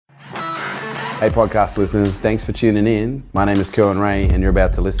Hey podcast listeners, thanks for tuning in. My name is Kerwin Ray and you're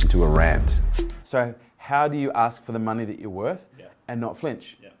about to listen to a rant. So how do you ask for the money that you're worth and not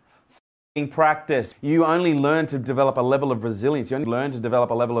flinch? In practice, you only learn to develop a level of resilience. You only learn to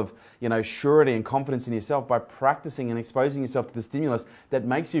develop a level of, surety and confidence in yourself by practicing and exposing yourself to the stimulus that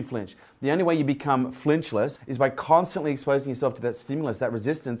makes you flinch. The only way you become flinchless is by constantly exposing yourself to that stimulus, that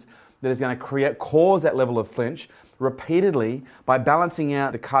resistance that is going to cause that level of flinch repeatedly by balancing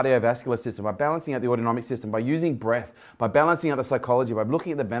out the cardiovascular system, by balancing out the autonomic system, by using breath, by balancing out the psychology, by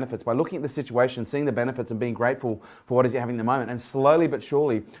looking at the benefits, by looking at the situation, seeing the benefits and being grateful for what is you're having in the moment. And slowly but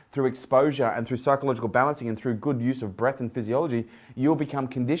surely, through exposure and through psychological balancing and through good use of breath and physiology, you'll become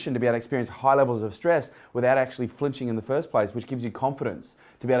conditioned to be able to experience high levels of stress without actually flinching in the first place, which gives you confidence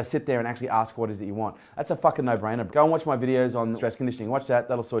to be able to sit there and actually ask what it is that you want. That's a fucking no-brainer. Go and watch my videos on stress conditioning. Watch that,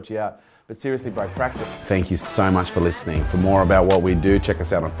 that'll sort you out. But seriously, bro, practice. Thank you so much for listening. For more about what we do, check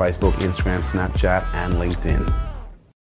us out on Facebook, Instagram, Snapchat, and LinkedIn.